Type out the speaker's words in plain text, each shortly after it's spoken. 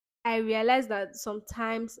I realized that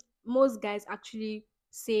sometimes most guys actually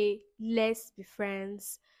say let's be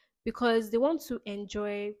friends because they want to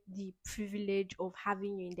enjoy the privilege of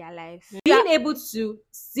having you in their life. Being able to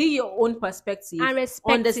see your own perspective, And respect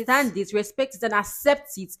it. understand it, respect it, and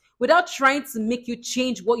accept it without trying to make you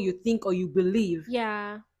change what you think or you believe,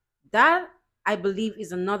 Yeah. that I believe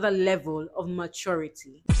is another level of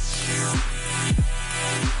maturity.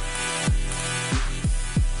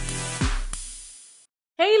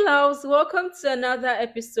 Hey loves, welcome to another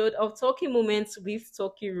episode of Talking Moments with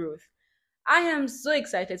Talkie Ruth. I am so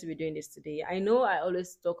excited to be doing this today. I know I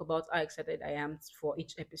always talk about how excited I am for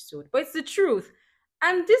each episode, but it's the truth.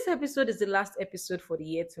 And this episode is the last episode for the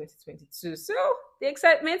year 2022. So the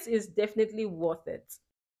excitement is definitely worth it.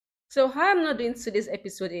 So I'm not doing today's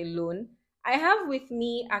episode alone. I have with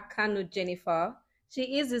me Akano Jennifer.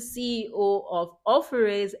 She is the CEO of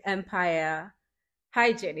Offeres Empire.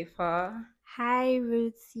 Hi Jennifer. Hi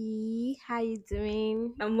Ruthie. How you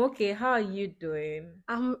doing? I'm okay. How are you doing?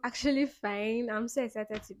 I'm actually fine. I'm so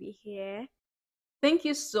excited to be here. Thank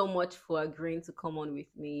you so much for agreeing to come on with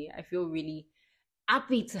me. I feel really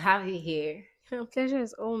happy to have you here. My pleasure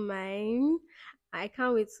is all mine. I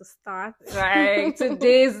can't wait to start. Right.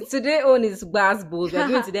 Today on is Bass Bulls. We're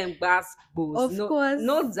giving to them Bass Bulls. Of course.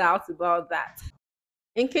 No doubt about that.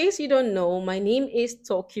 In case you don't know, my name is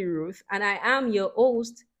Talkie Ruth, and I am your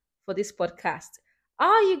host for this podcast.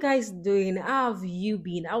 How are you guys doing? How have you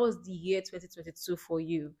been? How was the year 2022 for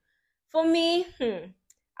you? For me,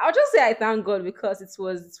 I'll just say I thank God because it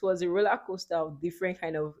was a roller coaster of different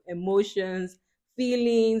kind of emotions,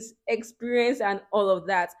 feelings, experience, and all of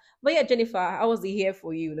that. But yeah, Jennifer, how was the year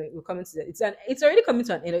for you? Like, we're coming to that. It's already coming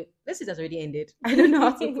to an end. Let's say it has already ended. I don't know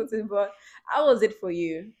how to put it, but how was it for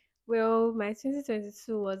you? Well, my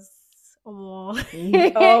 2022 was more. More.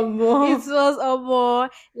 It was more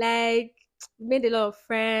like made a lot of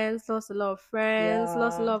friends, lost a lot of friends,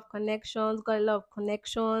 lost a Yeah. lot of connections, got a lot of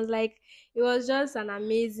connections. Like it was just an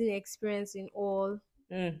amazing experience in all.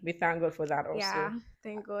 We thank God for that Yeah, also.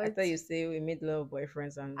 thank I God. thought you say we made a lot of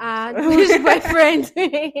boyfriends and Who's boyfriend?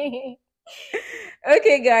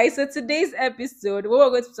 okay, guys. So today's episode, what we're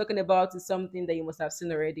going to be talking about is something that you must have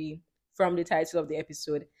seen already from the title of the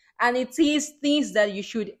episode, and it is things that you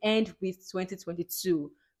should end with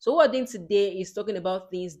 2022. So what we're doing today is talking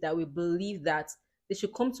about things that we believe that they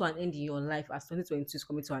should come to an end in your life as 2022 is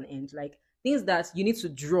coming to an end, like things that you need to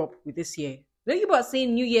drop with this year. Don't you about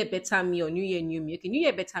saying New Year better me or New Year new me? Okay, New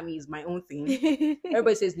Year better me is my own thing.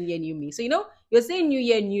 Everybody says New Year, new me. So, you're saying New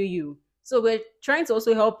Year, new you. So, we're trying to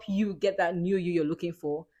also help you get that new you you're looking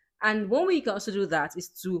for. And one way you can also do that is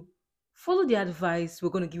to follow the advice we're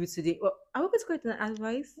going to give you today. Well, are we going to call it an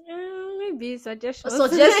advice? Maybe suggestions.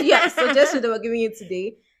 Suggestion that we're giving you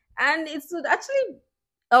today. And it would actually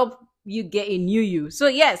help you get a new you. So,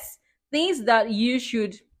 yes, things that you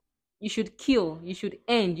should kill, you should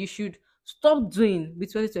end, you should stop doing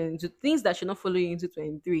with 2022, things that should not follow you into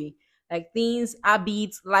 23, like things,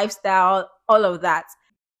 habits, lifestyle, all of that.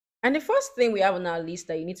 And the first thing we have on our list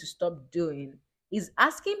that you need to stop doing is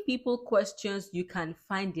asking people questions you can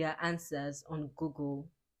find their answers on Google.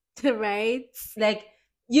 Right? Like,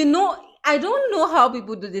 I don't know how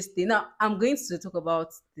people do this thing. Now, I'm going to talk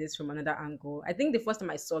about this from another angle. I think the first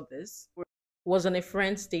time I saw this was on a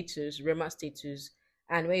friend's status, Rema status,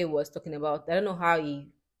 and where he was talking about, I don't know how he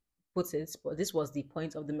put it, but this was the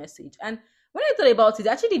point of the message. And when I thought about it, it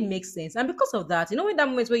actually did make sense. And because of that, in that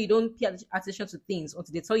moment where you don't pay attention to things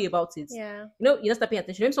until they tell you about it, Yeah. you don't start paying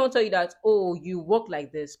attention. When someone tell you that, oh, you walk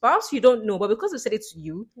like this, perhaps you don't know, but because they said it to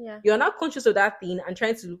you, Yeah. you're not conscious of that thing and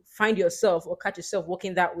trying to find yourself or catch yourself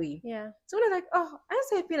walking that way. Yeah. So when I'm like, oh, I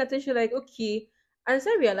started paying attention, like, okay, and I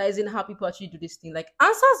started realizing how people actually do this thing, like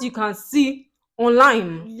answers you can see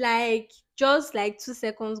online. Like just like 2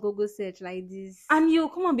 seconds Google search like this. And you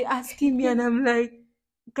come and be asking me, and I'm like,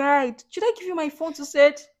 guide, should I give you my phone to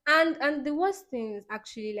search? And the worst thing is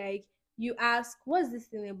actually like you ask what's this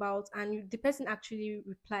thing about and the person actually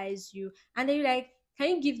replies you and then you're like, can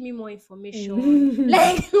you give me more information?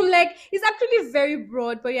 Like I'm like, it's actually very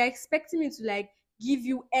broad, but you're expecting me to like give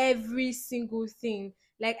you every single thing.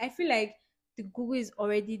 Like I feel like the Google is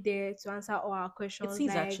already there to answer all our It questions. is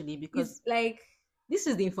Like actually, because it's like this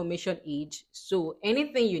is the information age. So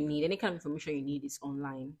anything you need, any kind of information you need is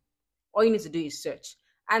online. All you need to do is search.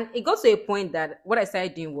 And it got to a point that what I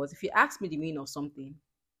started doing was, if you ask me the meaning of something,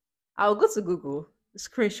 I'll go to Google,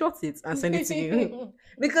 screenshot it, and send it to you.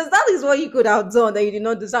 Because that is what you could have done that you did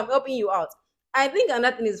not do. So I'm helping you out. I think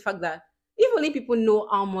another thing is the fact that if only people know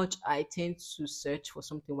how much I tend to search for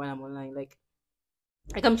something while I'm online, like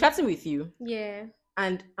I'm chatting with you, yeah.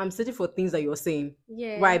 and I'm searching for things that you're saying.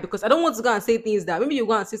 Yeah. Why? Because I don't want to go and say things that maybe you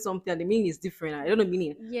go and say something and the meaning is different. I don't know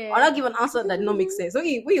meaning. Yeah. Or not give an answer that did not make sense.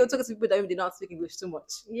 Okay, when you're talking to people that maybe they don't speak English too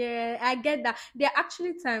much. Yeah, I get that. There are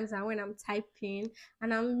actually times that when I'm typing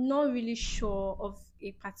and I'm not really sure of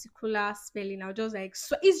a particular spelling, I'll just like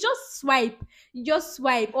it's just swipe. You just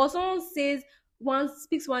swipe, or someone says one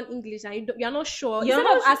speaks one English and you're not sure. You're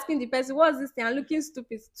Instead not of asking the person what's this thing and looking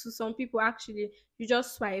stupid to some people, actually, you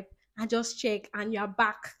just swipe and just check and you're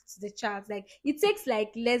back to the chat. Like it takes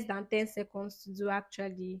like less than 10 seconds to do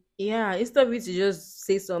actually. Yeah, instead of you to just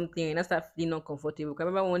say something and I start feeling uncomfortable. 'Cause I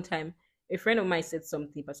remember one time a friend of mine said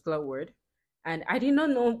something, particular word, and I did not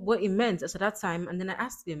know what it meant at that time. And then I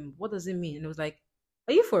asked him, "What does it mean?" And he was like,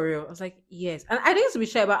 "Are you for real?" I was like, "Yes." And I didn't to be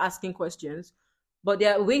shy about asking questions, but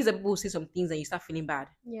there are ways that people say some things and you start feeling bad.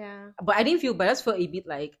 Yeah. But I didn't feel bad. I just felt a bit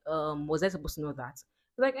like, was I supposed to know that?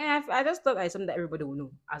 Like, I just thought it's something that everybody will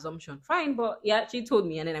know. Assumption. Fine, but he actually told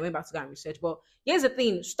me, and then I went back to go and research. But here's the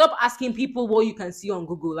thing: stop asking people what you can see on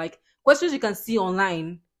Google, like questions you can see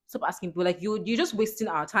online. Stop asking people. Like you're just wasting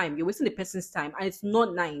our time. You're wasting the person's time, and it's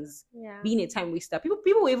not nice Yeah. being a time waster. People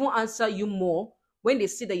will even answer you more when they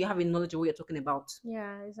see that you have a knowledge of what you're talking about.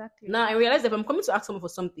 Yeah, exactly. Now I realize that if I'm coming to ask someone for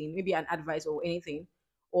something, maybe an advice or anything,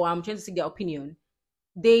 or I'm trying to seek their opinion,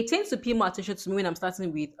 they tend to pay more attention to me when I'm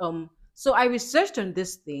starting with so I researched on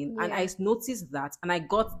this thing and I Yeah. noticed that and I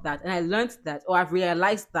got that and I learned that or I've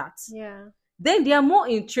realized that. Yeah. Then they are more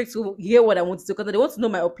intrigued to hear what I want to do because they want to know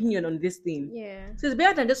my opinion on this thing. Yeah. So it's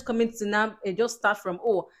better than just coming to now and just start from,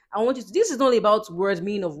 oh, I want you to, this is not only about words,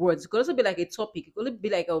 meaning of words. It could also be like a topic. It could also be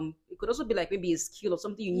like it could also be like maybe a skill or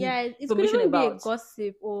something you need Yeah, it could information even be a about.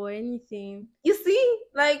 gossip or anything. You see,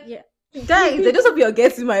 like Yeah. guys, I just hope you're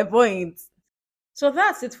getting my point. So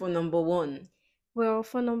that's it for number one. Well,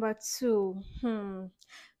 for number two,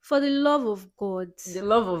 for the love of God, The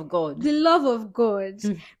love of God. the love of God,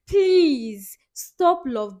 Hmm. please stop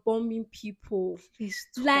love bombing people. Please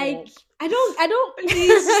stop. Like I don't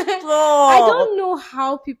Please stop. I don't know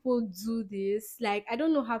how people do this. Like I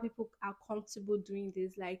don't know how people are comfortable doing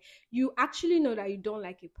this. Like you actually know that you don't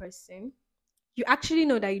like a person. You actually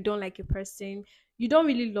know that you don't like a person. You don't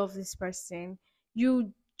really love this person.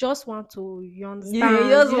 You just want to, you understand? You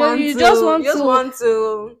just want you to. just want you just to. want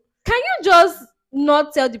to. Can you just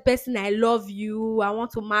not tell the person I love you, I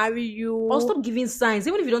want to marry you? Or stop giving signs.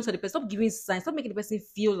 Even if you don't tell the person, stop giving signs. Stop making the person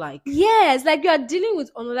feel like. Yes, like you are dealing with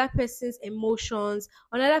another person's emotions,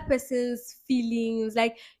 another person's feelings.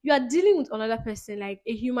 Like you are dealing with another person, like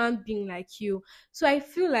a human being like you. So I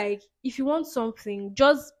feel like if you want something,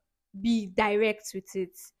 just be direct with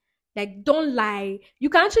it. Like don't lie. You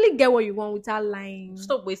can actually get what you want without lying.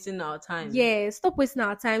 Stop wasting our time. Yeah, stop wasting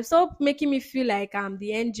our time. Stop making me feel like I'm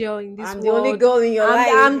the angel in this I'm world. the only girl in your life.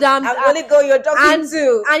 I'm the only girl you're talking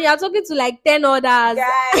to. And you're talking to like 10 others.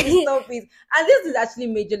 Guys, stop it. And this is actually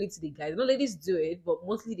majorly to the guys. No ladies do it, but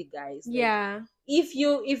mostly the guys. Like, Yeah. if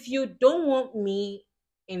you don't want me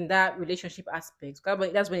in that relationship aspect,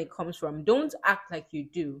 that's when it comes from. Don't act like you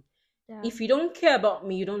do. Yeah. If you don't care about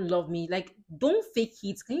me, you don't love me, like don't fake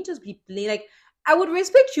it. Can you just be plain? Like I would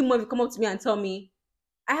respect you more if you come up to me and tell me,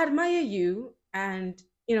 I admire you and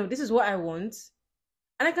this is what I want.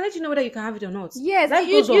 And I can let you know whether you can have it or not. Yes, Life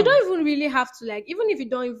you goes on. don't even really have to, like, even if you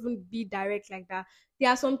don't even be direct like that, there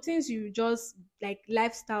are some things you just like,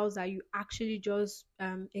 lifestyles that you actually just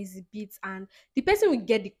exhibit, and the person will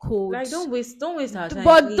get the code. Like don't waste our time.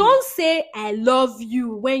 But please. don't say I love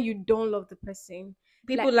you when you don't love the person.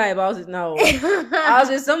 People lie about it now. I was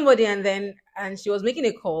with somebody and she was making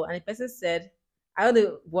a call and the person said, I don't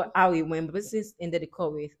know how it went, but the person ended the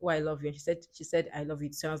call with, "Oh, I love you." And she said, "I love you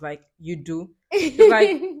too." I was like, "You do?" She's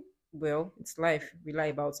like, "Well, it's life. We lie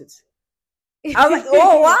about it." I was like,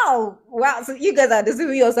 "Oh wow. So you guys are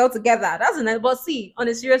deceiving yourself together." That's nice. But see, on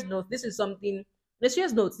a serious note, this is something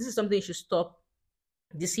you should stop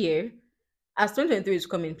this year. As 2023 is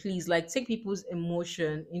coming, please, like, take people's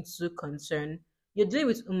emotion into concern. You're dealing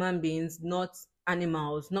with human beings, not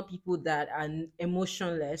animals, not people that are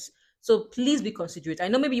emotionless. So please be considerate. I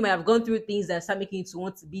know maybe you might have gone through things that start making you to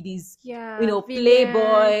want to be these,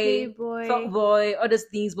 playboy, fuckboy, other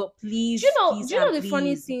things. But please, do you know the please.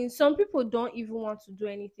 funny thing? Some people don't even want to do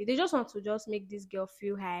anything. They just want to just make this girl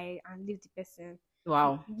feel high and leave the person.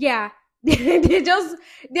 Wow. Yeah, it's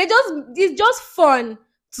just fun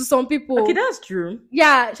to some people. Okay, that's true.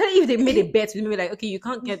 Yeah, Especially if they made a bet with me, like, okay, you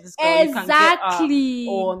can't get this girl, you can't get exactly.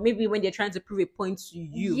 her. Or maybe when they're trying to prove a point to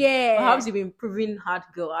you. Yeah. Perhaps you've been proving hard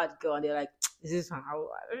girl, and they're like, is this one?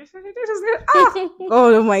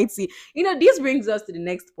 God almighty. This brings us to the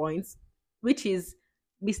next point, which is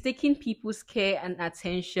mistaking people's care and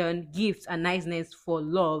attention, gifts and niceness for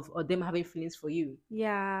love or them having feelings for you.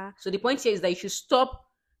 Yeah. So the point here is that you should stop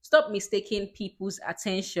mistaking people's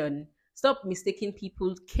attention, stop mistaking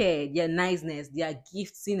people's care, their niceness, their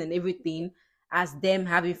gifting and everything as them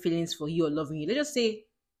having feelings for you or loving you. Let's just say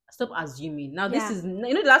stop assuming. Now this Yeah. is,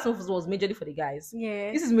 the last one was majorly for the guys.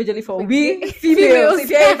 Yeah. This is majorly for For we the- females. If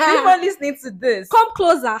you're a females. female listening to this, Come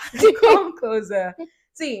closer. come closer.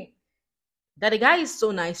 See, that the guy is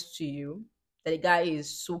so nice to you, that the guy is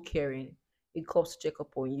so caring. It comes to check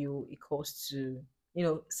up on you. It comes to,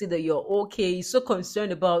 see that you're okay. He's so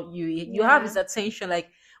concerned about you. You have Yeah. his attention. Like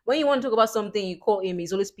when you want to talk about something, you call him.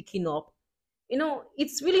 He's always picking up.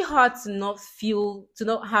 It's really hard to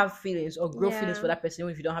not have feelings or grow feelings Yeah. for that person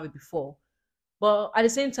even if you don't have it before. But at the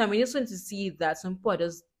same time, we just want to see that some people are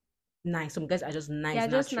just nice. Some guys are just nice. They're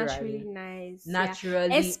just naturally. naturally nice. Yeah.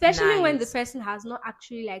 Naturally, Especially when the nice. person has not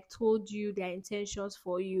actually like told you their intentions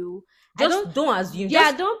for you. I Just don't assume. Yeah,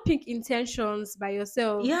 Just, don't pick intentions by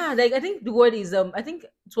yourself. yeah, like I think the word is I think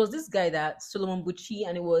it was this guy that Solomon Bucci,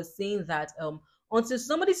 and it was saying that until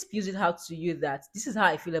somebody spews it out to you that this is how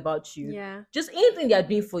I feel about you, Yeah. just anything they are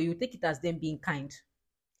doing for you, take it as them being kind.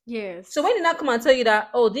 Yes. So when they now come and tell you that,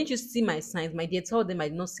 oh, didn't you see my signs? My dear, tell them I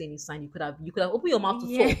did not see any sign. You could have opened your mouth to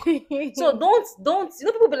yeah. talk. So don't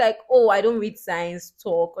people be like, oh, I don't read signs,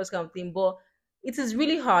 talk, or this kind of thing. But it is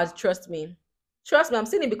really hard, trust me. Trust me, I'm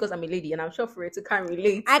saying it because I'm a lady and I'm sure for it to can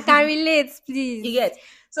relate. I can relate, please. You get.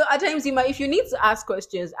 So at times if you need to ask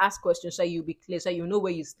questions so you'll be clear, so you know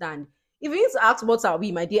where you stand. If you need to ask what are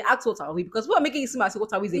we, my dear, ask what are we, because we are making it seem as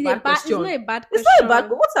what are we is a bad question. It's not a bad It's question. not a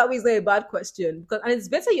bad. What are we is not a bad question, because and it's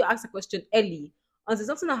better you ask the question early until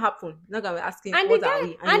something that happen. You're not gonna be asking And what the guy, are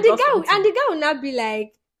we, and you the drop guy, something. and the guy will not be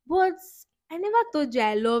like, but I never told you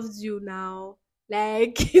I loved you now.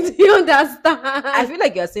 Like, do you understand? I feel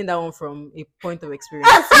like you're saying that one from a point of experience.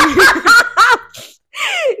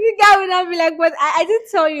 The guy will not be like, but I didn't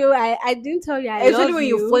tell you. I didn't tell you I Especially love when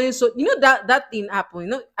you. you're falling, so that thing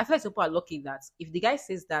happened. I feel like some people are lucky that if the guy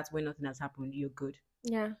says that when nothing has happened, you're good.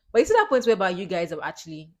 Yeah, But you see that point whereby you guys have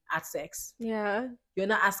actually had sex. yeah, You're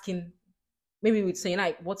not asking, maybe with saying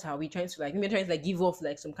like, what are we trying to like? Maybe you're trying to like give off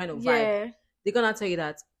like some kind of vibe. yeah. They're gonna tell you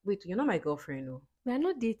that, wait, you're not my girlfriend, no. We're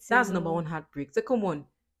not dating. That's no. number one heartbreak. So come on,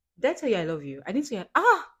 did I tell you I love you? I didn't tell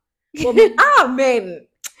you. Man.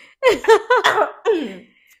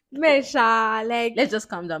 Men, sha, like Let's just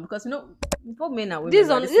calm down because both men and women.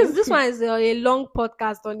 this one is a long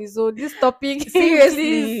podcast on its own. This topic, please.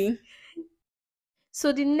 Seriously.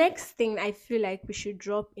 So the next thing I feel like we should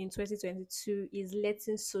drop in 2022 is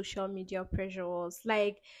letting social media pressure us.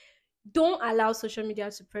 Like, don't allow social media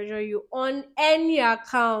to pressure you on any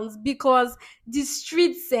accounts, because the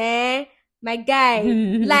streets, my guy,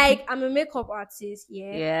 like I'm a makeup artist,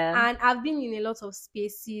 Yeah. and I've been in a lot of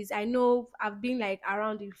spaces. I know I've been like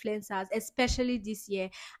around influencers, especially this year,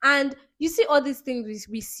 and you see all these things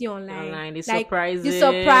we see online, The like surprises. the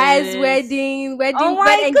surprise wedding, Oh my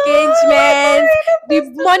bed God. engagement,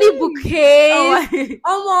 the money Oh bouquet.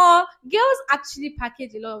 Girls actually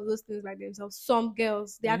package a lot of those things by themselves. Some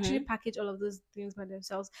girls, they actually package all of those things by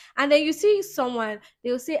themselves. And then you see someone,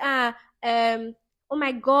 they'll say, oh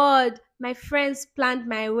my God, my friends planned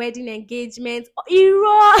my wedding engagement.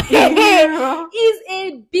 Iro is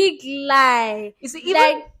a big lie. You see,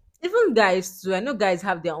 even guys too. I know guys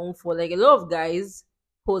have their own fault. Like a lot of guys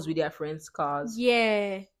pose with their friends' cars.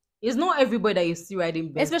 Yeah, It's not everybody that you see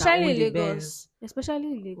riding Benz, that especially own in the Lagos. Benz. Especially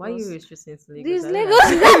in Lagos. Why are you restricting to Lagos? These I don't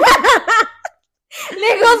Lagos,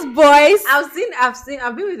 Lagos boys.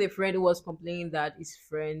 I've been with a friend who was complaining that his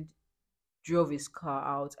friend drove his car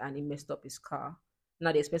out and he messed up his car.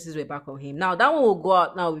 Now the expenses were back on him. Now that one will go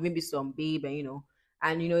out now with maybe some babe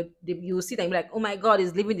and you will see them like, oh my God,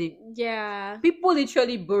 he's living the. Yeah. People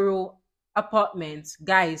literally borrow apartments,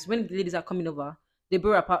 guys. When the ladies are coming over, they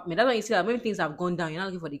borrow apartment. That's why you see that when things have gone down, you're not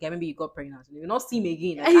looking for the guy. Maybe you got pregnant, you will not see him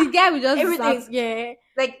again. Like, The guy will just everything- yeah.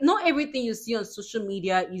 like not everything you see on social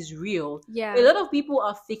media is real. Yeah. A lot of people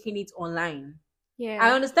are faking it online. Yeah.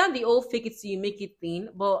 I understand the old fake it till you make it thing,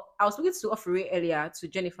 but I was speaking to Ofure to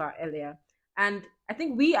Jennifer earlier, and I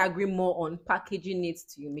think we agree more on packaging it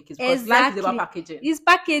to make it, because life is about packaging. It's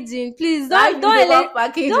packaging. Please Life don't is allow, about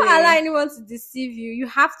packaging. don't allow anyone to deceive you. You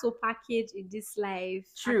have to package in this life.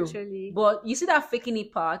 True. Actually. But you see that faking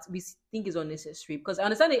it part, we think is unnecessary, because I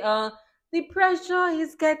understand the pressure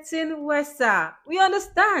is getting worse. We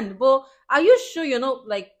understand, but are you sure you're not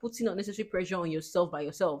like putting unnecessary pressure on yourself by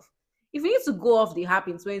yourself? if you need to go off the app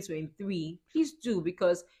in 2023, please do,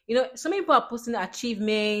 because some people are posting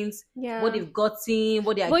achievements, what Yeah. they've gotten,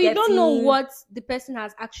 what they are But you don't know getting. what the person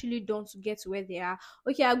has actually done to get to where they are.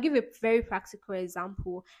 Okay, I'll give a very practical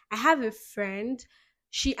example. I have a friend.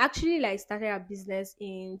 She actually like started her business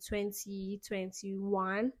in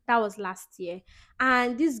 2021. That was last year.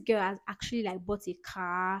 And this girl has actually like bought a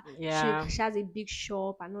car. She Yeah, she has a big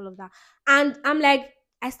shop and all of that. And I'm like,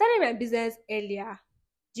 I started my business earlier.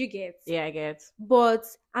 Do you get? yeah, I get. But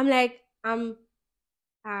I'm like,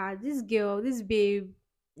 this girl, this babe,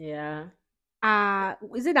 Yeah,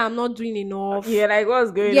 is it that I'm not doing enough? yeah, like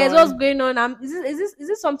what's going Yes, what's on? going on? Is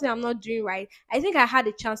this something I'm not doing right? I think I had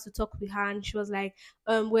a chance to talk with her, and she was like,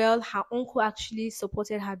 well, her uncle actually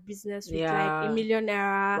supported her business with like a Yeah,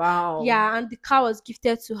 millionaire. wow. Yeah, and the car was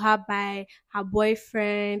gifted to her by her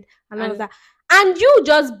boyfriend and all of And that. And you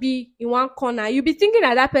just be in one corner, you be thinking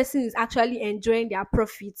that that person is actually enjoying their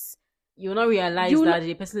profits. you will not realize You that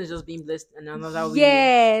the person is just being blessed in another way.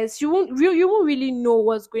 Yes, you won't really know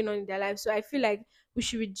what's going on in their life. So I feel like we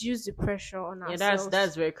should reduce the pressure on Yeah, that's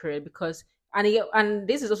ourselves. very correct, because and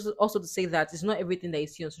this is also to say that it's not everything that you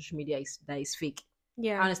see on social media that is fake. I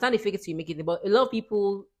Yeah, understand the fake it till you make it, but a lot of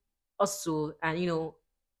people also, and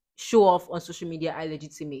show off on social media are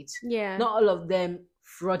legitimate. yeah, Not all of them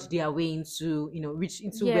fraud their way into reach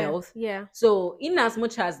into yeah, wealth. yeah, So in as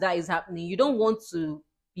much as that is happening, you don't want to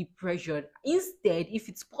be pressured. Instead, if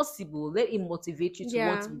it's possible, let it motivate you to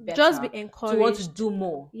want yeah. to be Just be better, to want to encouraged. do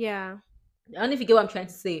more. Yeah, I don't know if you get what I'm trying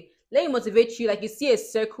to say. Let it motivate you. Like you see a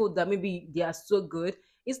circle that maybe they are so good.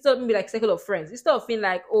 Instead of maybe like circle of friends. Instead of feeling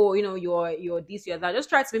like, oh, you're this, you're that. Just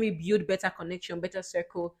try to maybe build better connection, better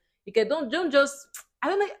circle. You can don't just I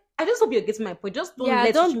don't know. I just hope you're getting my point. Just don't yeah.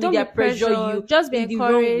 let social Don't be media pressure pressured. you Just be in the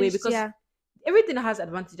wrong way, encouraged. because Yeah, everything has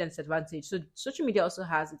advantage and disadvantage. So social media also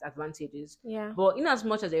has its advantages. yeah, But in as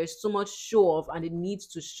much as there is so much show off and the need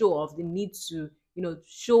to show off, the need to,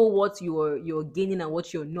 show what you're gaining and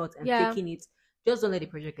what you're not and yeah. faking it, just don't let the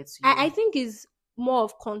pressure get to I you. think it's more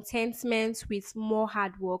of contentment with more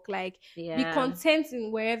hard work. Like be Yeah. content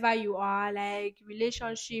in wherever you are, like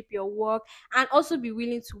relationship, your work, and also be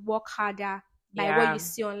willing to work harder by what you Yeah.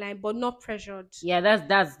 see online, but not pressured. Yeah,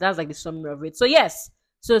 that's like the summary of it. So yes.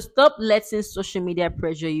 So stop letting social media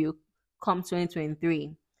pressure you come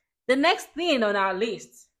 2023. The next thing on our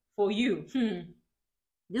list for you,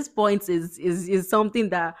 this point is something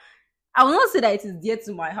that I will not say that it is dear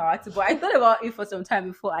to my heart, but I thought about it for some time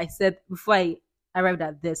before I arrived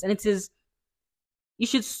at this. And it is, you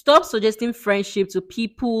should stop suggesting friendship to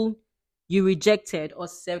people you rejected or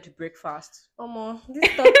served breakfast.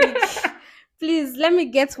 This topic, please let me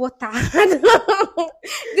get water.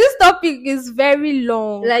 This topic is very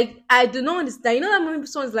long. Like, I do not understand. You know that maybe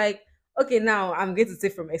someone's like, okay, now I'm going to say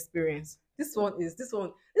from experience. This one is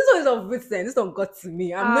of recent. This one got to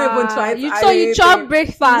me. I'm not even trying to You add so you chop anything.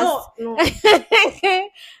 breakfast. No.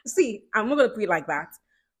 See, I'm not gonna put it like that.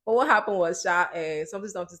 But what happened was, something,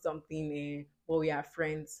 something, something. But we are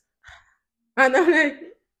friends, and I'm like,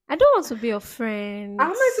 I don't want to be your friend. how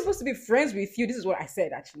am I supposed to be friends with you? This is what I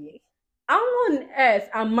said actually. How on earth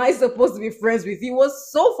am I supposed to be friends with you? It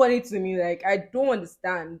was so funny to me. Like, I don't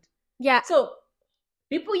understand. Yeah, So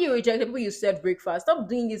people you reject, people you serve breakfast, stop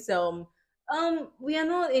doing this. We are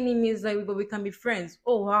not enemies, like, but we can be friends.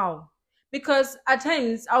 Oh wow. Because at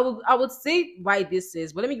times I would say why this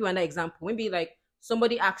is, but let me give you another example. Maybe like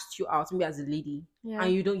somebody asked you out, maybe as a lady, yeah,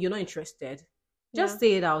 and you're not interested. yeah. Just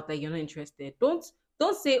say it out that you're not interested. Don't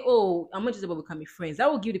say, oh, I'm not interested, but we can be friends. That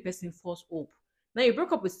will give the person false hope. Now you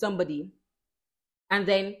broke up with somebody, and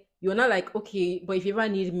then you're not like, okay, but if you ever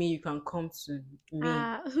need me, you can come to me.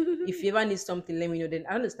 Ah, If you ever need something, let me know. Then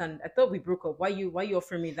I understand. I thought we broke up. Why you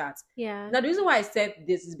offering me that? yeah, Now the reason why I said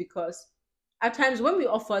this is because at times when we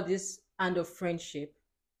offer this kind of friendship,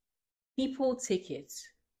 people take it.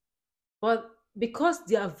 But because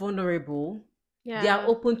they are vulnerable, they are yeah.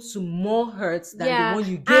 open to more hurts than the Yeah, one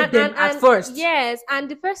you gave them at and first. yes, and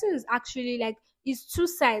the person is actually like, it's two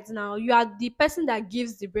sides now. You are the person that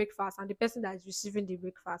gives the breakfast and the person that is receiving the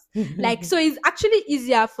breakfast. Like, so it's actually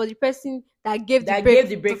easier for the person that gave the That gave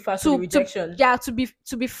the breakfast to the rejection. yeah,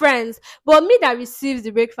 to be friends. But me that receives the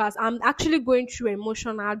breakfast, I'm actually going through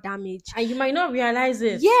emotional damage. And you might not realize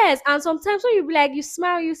it. Yes, and sometimes when you be like, you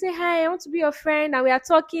smile, you say hi, I want to be your friend, and we are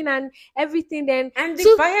talking and everything. Then And the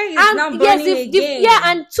two- fire is and now yes, burning again. yeah,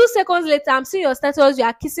 and 2 seconds later, I'm seeing your status. You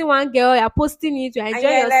are kissing one girl, you are posting it, you are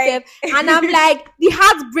enjoying you're yourself, like- and I'm like, the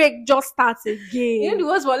heartbreak just starts again. You know the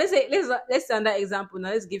worst one. Let's say another example. Now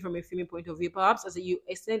let's give from a female point of view. Perhaps as you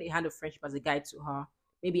extend a hand of friendship as a guy to her,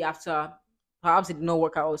 maybe after perhaps it did not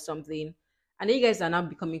work out or something, and then you guys are now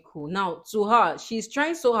becoming cool. Now, to her, she's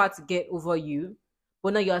trying so hard to get over you,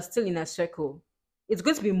 but now you are still in a circle. It's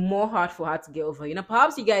going to be more hard for her to get over you. Now,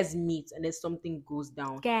 perhaps you guys meet and then something goes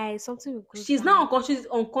down. Guys, something will go She's down. now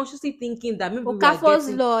unconsciously thinking that maybe Okafor's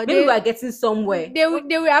law. maybe we are getting somewhere. They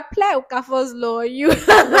will apply Okafor's law on you. What's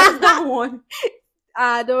that one?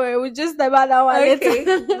 Don't worry, we'll just about that one Okay,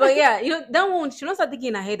 later. but yeah, that one, she not start thinking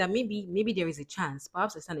in her head that maybe there is a chance.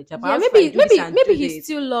 Perhaps I stand a chance. Yeah, Perhaps if I do this and maybe do he this,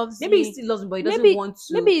 still loves maybe me. he still loves me, but he doesn't maybe, want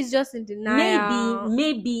to. Maybe he's just in denial.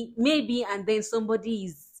 Maybe, and then somebody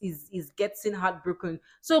is getting heartbroken.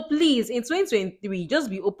 So please, in 2023, just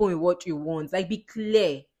be open with what you want. Like, be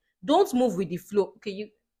clear. Don't move with the flow.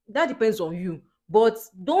 Okay, that depends on you, but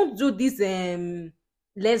don't do this.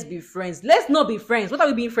 Let's be friends. Let's not be friends. What are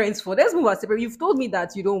we being friends for? Let's move as separate. You've told me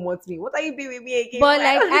that you don't want me. What are you doing with me again? But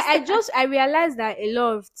like, I realized that a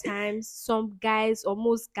lot of times, some guys or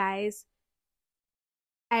most guys,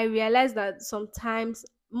 I realized that sometimes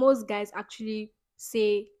most guys actually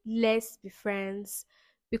say let's be friends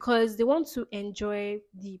because they want to enjoy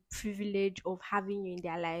the privilege of having you in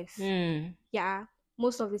their life. Yeah,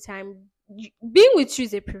 most of the time, being with you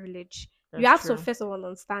is a privilege. You have to first of all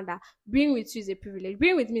understand that being with you is a privilege.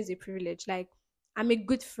 Being with me is a privilege. Like, I'm a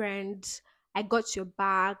good friend. I got your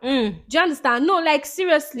back. Do you understand? No, like,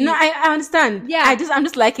 seriously. No, I understand. Yeah. I'm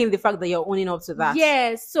just liking the fact that you're owning up to that.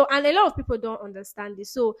 Yes. So, and a lot of people don't understand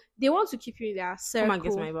this. So they want to keep you in their circle. Come and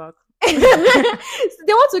get my back. So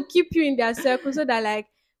they want to keep you in their circle so that, like,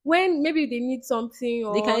 when maybe they need something,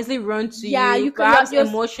 or they can easily run to you perhaps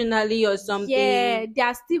emotionally or something. Yeah, they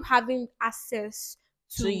are still having access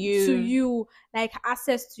to you, like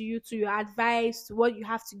access to you, to your advice, to what you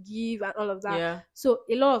have to give and all of that. Yeah. So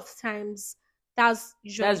a lot of times that's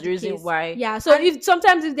the reason case. why. Yeah. So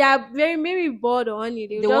if they are very, very bored or honey,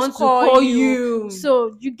 they just want call to call you. you.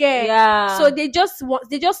 So you get So they just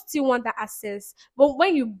still want that access. But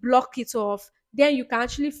when you block it off, then you can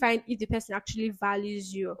actually find if the person actually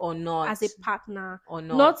values you or not as a partner or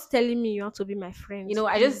not. Not telling me you want to be my friend. You know,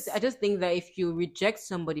 I just think that if you reject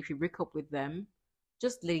somebody, if you break up with them,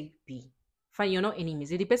 just let it be. Fine, you're not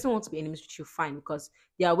enemies. If the person wants to be enemies with you, fine, because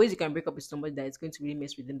there are ways you can break up with somebody that is going to really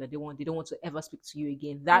mess with them, that they don't want to ever speak to you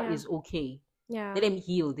again. That is okay. Yeah. Let them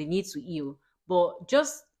heal. They need to heal. But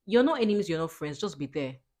just, you're not enemies, you're not friends. Just be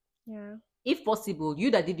there. Yeah. If possible, you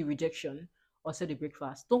that did the rejection or said the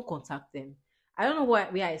breakfast, don't contact them. I don't know where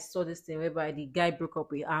I saw this thing whereby the guy broke up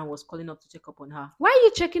with her and was calling up to check up on her. Why are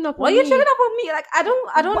you checking up on me? Why are you checking up on me? Like, I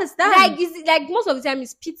don't understand. Like, is it, like, most of the time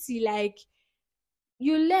it's pity. Like,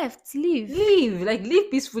 you left, leave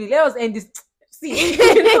peacefully. Let us end this. See,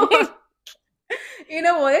 you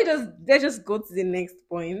know what? Let's just go to the next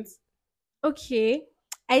point. Okay,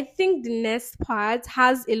 I think the next part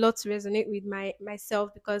has a lot to resonate with myself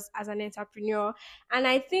because as an entrepreneur, and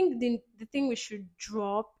I think the thing we should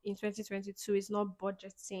drop in 2022 is not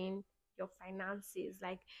budgeting your finances.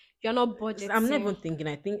 Like, you're not budgeting. I'm not even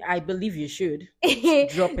thinking. I believe you should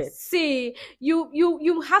drop it. See,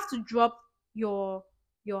 you have to drop your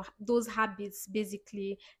those habits,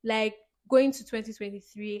 basically. Like, going to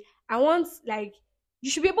 2023, I want, like,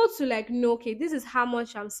 you should be able to, like, know, okay, this is how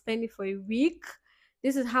much I'm spending for a week,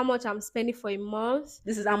 this is how much I'm spending for a month,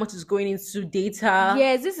 this is how much is going into data.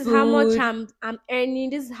 Yes, this is how much I'm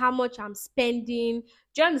earning, this is how much I'm spending.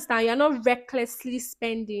 Do you understand? You're not recklessly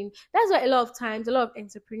spending. That's why a lot of times a lot of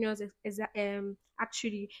entrepreneurs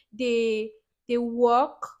actually they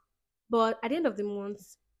work, but at the end of the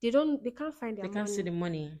month they can't find their money. They can't see the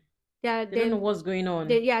money. They don't know what's going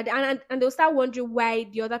on. And they'll start wondering why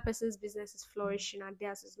the other person's business is flourishing and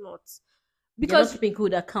theirs is not. Because they're not keeping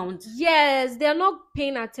good accounts. Yes, they're not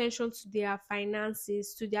paying attention to their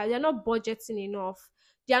finances, they're not budgeting enough.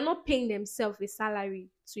 They are not paying themselves a salary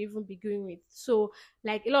to even begin with. So,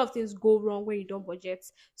 like, a lot of things go wrong when you don't budget.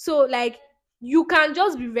 So, like, you can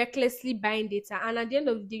just be recklessly buying data, and at the end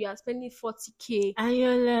of the day, you are spending 40K and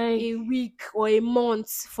you're like a week or a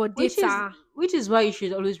month for data. Which is why you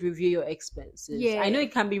should always review your expenses. Yeah. I know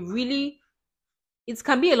it can be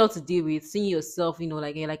a lot to deal with, seeing yourself, you know,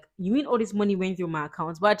 like, you're like, you mean all this money went through my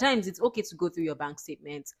account? But at times it's okay to go through your bank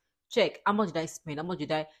statement, check how much did I spend, how much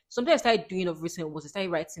did I. Sometimes I started doing of recent was I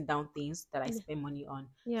started writing down things that I spend money on.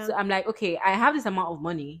 Yeah. So I'm like, okay, I have this amount of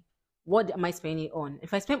money. What am I spending it on?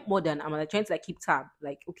 If I spend more than, I'm like trying to, like, keep tab.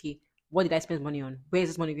 Like, okay, what did I spend money on? Where is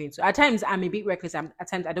this money going to? At times I'm a bit reckless. At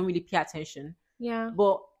times I don't really pay attention. Yeah.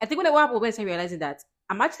 But I think what happened when I started realizing that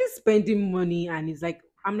I'm actually spending money, and it's like,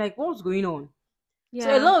 I'm like, what's going on? Yeah.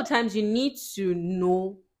 So a lot of times you need to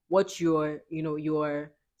know what your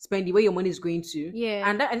spending, where your money is going to. Yeah.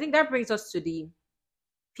 And I think that brings us to the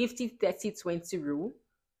 50-30-20 rule.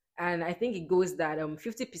 And I think it goes that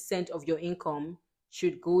 50% of your income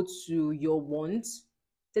should go to your wants,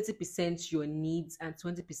 30% your needs, and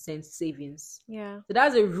 20% savings. Yeah. So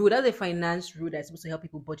that's a rule, that's a finance rule that's supposed to help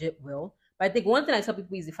people budget well. But I think one thing I tell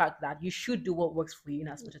people is the fact that you should do what works for you in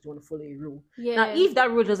as much as you want to follow a rule. Now, Yeah. if that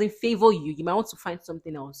rule doesn't favor you, you might want to find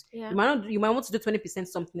something else. Yeah. You might want to do 20%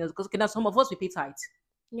 something else because okay, now some of us we pay tithe.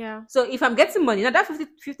 Yeah. So if I'm getting money, now that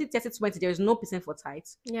 50, 30, 20, there is no percent for tithe.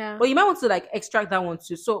 Yeah. But you might want to like extract that one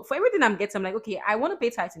too. So for everything I'm getting, I'm like, okay, I want to pay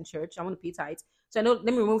tithe in church. I want to pay tithe. So I know, let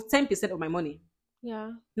me remove 10% of my money.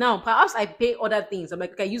 Yeah. Now, perhaps I pay other things. I'm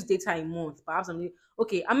like, okay, I use data a month. Perhaps I'm like,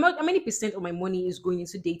 okay, how many percent of my money is going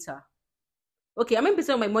into data? Okay, how many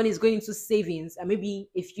percent of my money is going into savings and maybe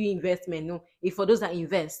a few investment? No, if for those that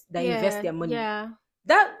invest their money. Yeah.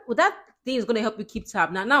 That thing is going to help you keep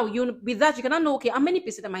tab. Now you with that you cannot know okay how many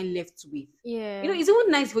percent am I left with. Yeah. You know, it's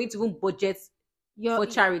even nice for you to even budget Your, for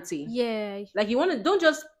charity. Yeah. Like you want to don't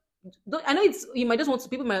I know it's you might just want to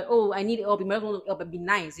people might I need help, you might want to help and be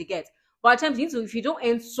nice, you get. But at times you need to if you don't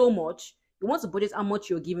earn so much, you want to budget how much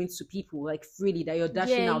you're giving to people like freely that you're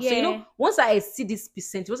dashing out. So you know, once I see this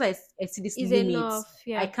percent, once I see this Is limit, enough.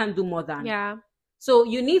 Yeah. I can't do more than. Yeah. So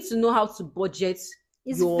you need to know how to budget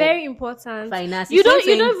It's your very important. finances. You don't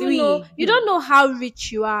even 2023, know you don't know how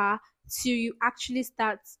rich you are till you actually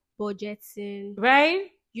start budgeting. right?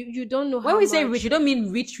 You don't know When how we say much. rich, you don't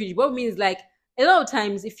mean rich. What we mean is like a lot of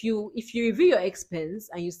times if you review your expense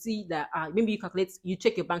and you see that maybe you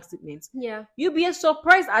check your bank statement, Yeah. you'll be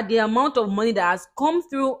surprised at the amount of money that has come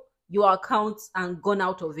through your account and gone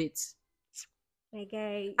out of it. My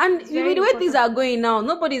guy. And it's with very the way things important. are going now,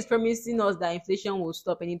 nobody is promising us that inflation will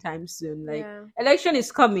stop anytime soon. Like Yeah. election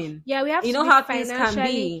is coming. Yeah, we have You to know be how things can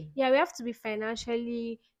financially. be. Yeah, we have to be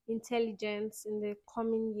financially intelligent in the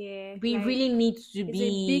coming year. We Like, really need to it's a big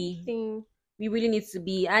be. thing. We really need to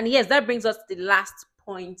be. And yes, that brings us to the last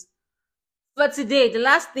point for today. The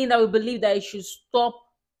last thing that we believe that you should stop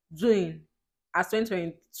doing as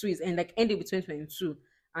 2022 is and like end it with 2022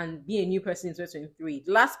 and be a new person in 2023.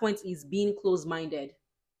 The last point is being close-minded.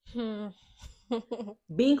 Hmm.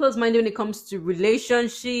 Being close-minded when it comes to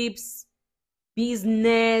relationships,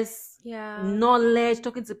 business, Yeah. knowledge,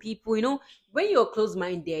 talking to people. You know, when you're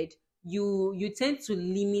close-minded, you tend to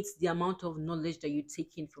limit the amount of knowledge that you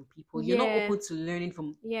take in from people. You're not Yeah. open to learning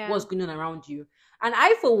from Yeah. what's going on around you. And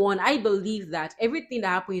I, for one, I believe that everything that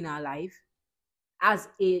happens in our life has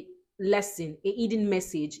a lesson, a hidden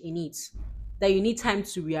message in it that you need time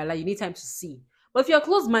to realize, you need time to see. But if you're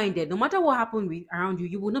close-minded, no matter what happens around you,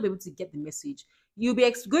 you will not be able to get the message. You'll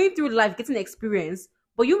be going through life, getting experience,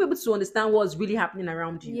 but you'll be able to understand what's really happening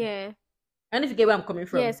around you. Yeah. And if you get where I'm coming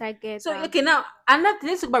from. Yes, I get So that. okay, now and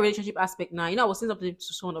let's talk about relationship aspect now. You know, I was saying something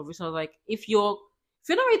to someone of recent. I was like, if you're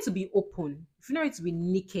not ready to be open, if you're not ready to be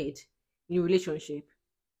naked in a relationship,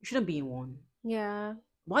 you shouldn't be in one. Yeah.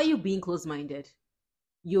 Why are you being close-minded?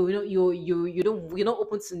 You're not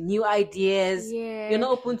open to new ideas. Yeah. You're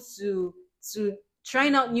not open to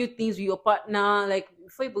trying out new things with your partner. Like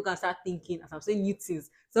before people can start thinking, as I'm saying new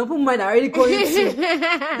things, some people mind are already going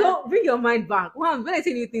to. Don't bring your mind back. Well, when I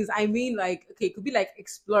say new things, I mean like okay, it could be like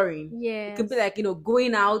exploring. Yeah. It could be like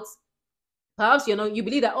going out. Perhaps you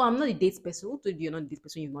believe that I'm not a date person. Who told you you're not a date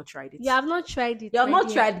person? You've not tried it. You have not tried it. You have my not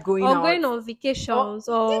dear. tried going or out. going on vacations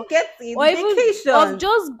or You get it. or even Vacation. of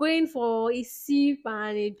just going for a sip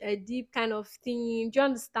and a deep kind of thing. Do you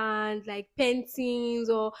understand? Like paintings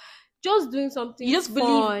or just doing something. You just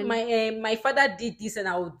fun. believe my father did this and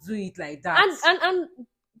I will do it like that. And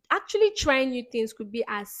actually trying new things could be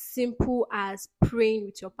as simple as praying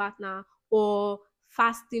with your partner or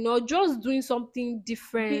fasting or just doing something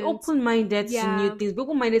different. Be open-minded to Yeah. new things. Be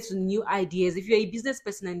open-minded to new ideas. If you're a business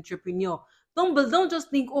person and entrepreneur, don't just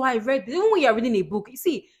think, oh, I read this. Even when you're reading a book, you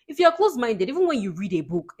see, if you're close-minded, even when you read a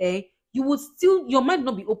book, you would still your mind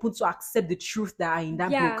not be open to accept the truth that are in that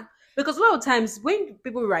Yeah. book. Because a lot of times when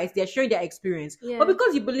people write, they're sharing their experience. Yeah. But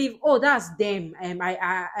because you believe, oh, that's them,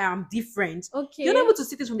 I am different, Okay. you're not able to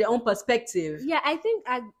see things from their own perspective. Yeah, I think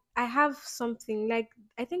I have something like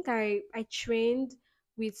I think I trained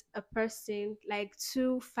with a person like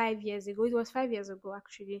 5 years ago. It was 5 years ago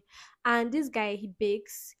actually, and this guy he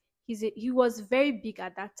bakes. He was very big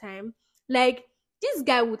at that time. Like this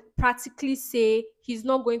guy would practically say he's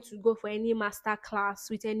not going to go for any master class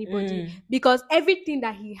with anybody because everything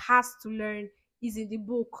that he has to learn is in the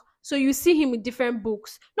book. So you see him in different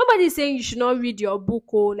books. Nobody is saying you should not read your book,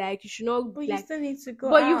 or like you should not But you like, still need to go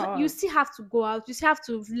but you out. still have to go out. You still have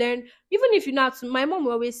to learn. Even if you know how to, my mom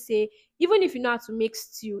will always say, even if you know how to make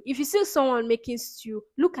stew, if you see someone making stew,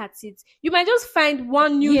 look at it. You might just find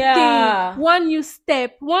one new Yeah. thing, one new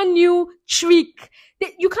step, one new trick.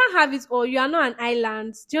 You can't have it all. You are not an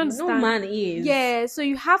island. Do you No understand? man is. Yeah, so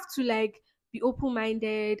you have to like be open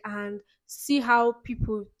minded and see how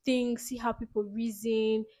people think, see how people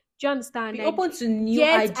reason. Do you understand? Be Like, open to new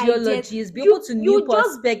get ideologies. Be you open to new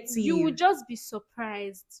perspectives. you will just be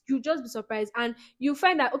surprised. You just be surprised, and you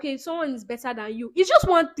find that okay, someone is better than you. It's just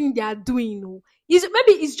one thing they are doing. No, is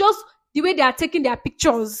maybe it's just the way they are taking their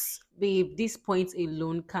pictures. Babe, this point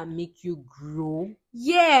alone can make you grow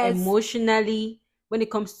Yes, emotionally when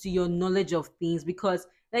it comes to your knowledge of things. Because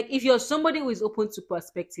like if you're somebody who is open to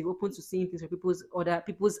perspective, open to seeing things from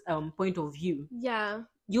people's point of view, yeah,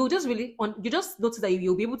 you just notice that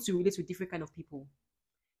you'll be able to relate with different kind of people.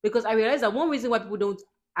 Because I realize that one reason why people don't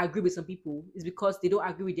agree with some people is because they don't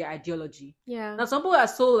agree with their ideology. yeah, Now some people are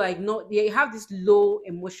so like not they have this low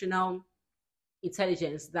emotional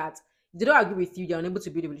intelligence that if they don't agree with you, they're unable to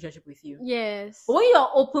build a relationship with you. yes, But when you're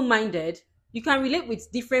open minded, you can relate with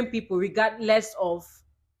different people regardless of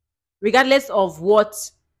what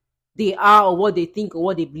they are or what they think or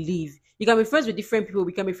what they believe. You can be friends with different people.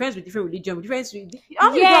 We can be friends with different religion. With different. I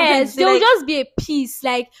don't know if I'm trying to yes. say, There'll like, just be a peace.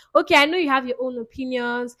 Like, okay, I know you have your own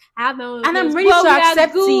opinions. I have my own and I'm opinions, ready but to we are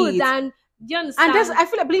accept good. it. And do you understand?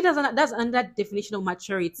 And I believe that's another definition of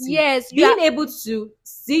maturity. Yes, you Being are, able to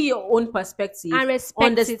see your own perspective, and respect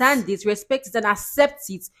understand it. it, respect it, and accept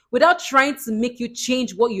it without trying to make you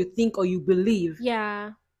change what you think or you believe.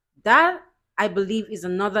 Yeah, That I believe is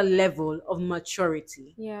another level of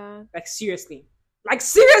maturity. yeah. Like seriously,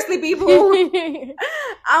 people.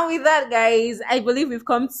 And with that, guys, I believe we've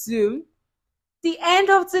come to the end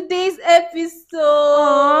of today's episode.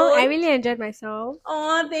 Oh, I really enjoyed myself.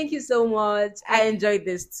 Oh, thank you so much. I enjoyed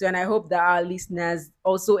this too, and I hope that our listeners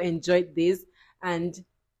also enjoyed this, and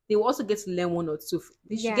they will also get to learn one or two.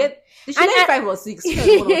 They should Yeah. they should And learn I- 5 or 6,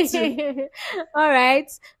 one or two. All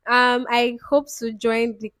right. I hope to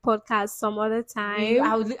join the podcast some other time.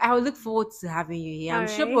 I will look forward to having you here. I'm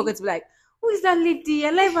sure people are Alright. going to be like, "Who is that lady? I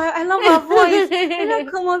love her voice. And then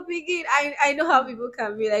come up again." I know how people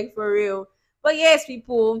can be like for real. But yes,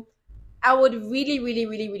 people, I would really, really,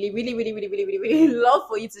 really, really, really, really, really, really, really, really love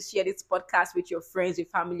for you to share this podcast with your friends, your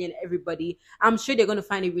family, and everybody. I'm sure they're going to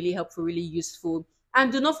find it really helpful, really useful.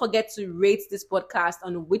 And do not forget to rate this podcast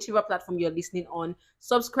on whichever platform you're listening on.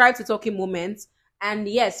 Subscribe to Talking Moments. And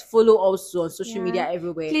yes, follow also on social Yeah. media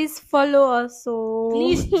everywhere. Please follow us. So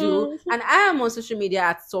Please do. And I am on social media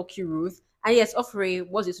at Talkie Ruth. And yes, Ofre,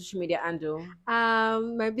 what's your social media handle?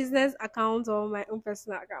 my business account or my own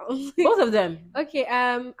personal account. Both of them. Okay,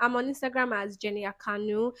 I'm on Instagram as Jenny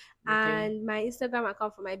Akanu, Okay. and my Instagram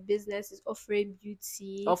account for my business is Ofre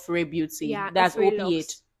Beauty. Ofre Beauty. Yeah, That's Ofre OPH.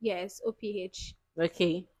 Lux. Yes, OPH.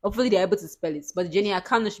 Okay. Hopefully they're able to spell it. But Jenny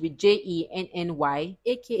Akanu should be JENNY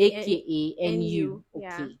AKA. AKANU.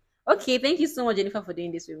 Yeah. Okay. Okay, thank you so much, Jennifer, for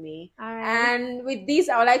doing this with me. All right. And with this,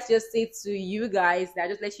 I would like to just say to you guys that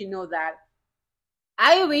just let you know that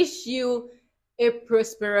I wish you a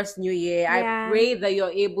prosperous new year. Yeah. I pray that you're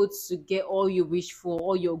able to get all you wish for,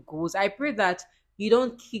 all your goals. I pray that you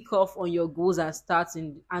don't kick off on your goals and stop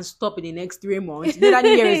in the next 3 months. You know that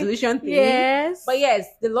New Year resolution thing. Yes. But yes,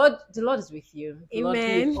 the Lord is with you. The Lord is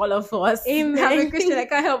Amen. with all of us. Amen. I'm a Christian, I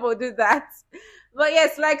can't help but do that. But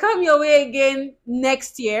yes, like come your way again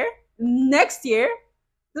next year.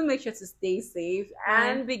 Do make sure to stay safe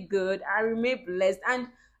and be good and remain blessed and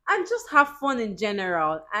just have fun in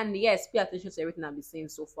general. And yes, pay attention to everything I've been saying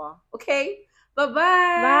so far. Okay? Bye-bye.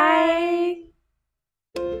 Bye.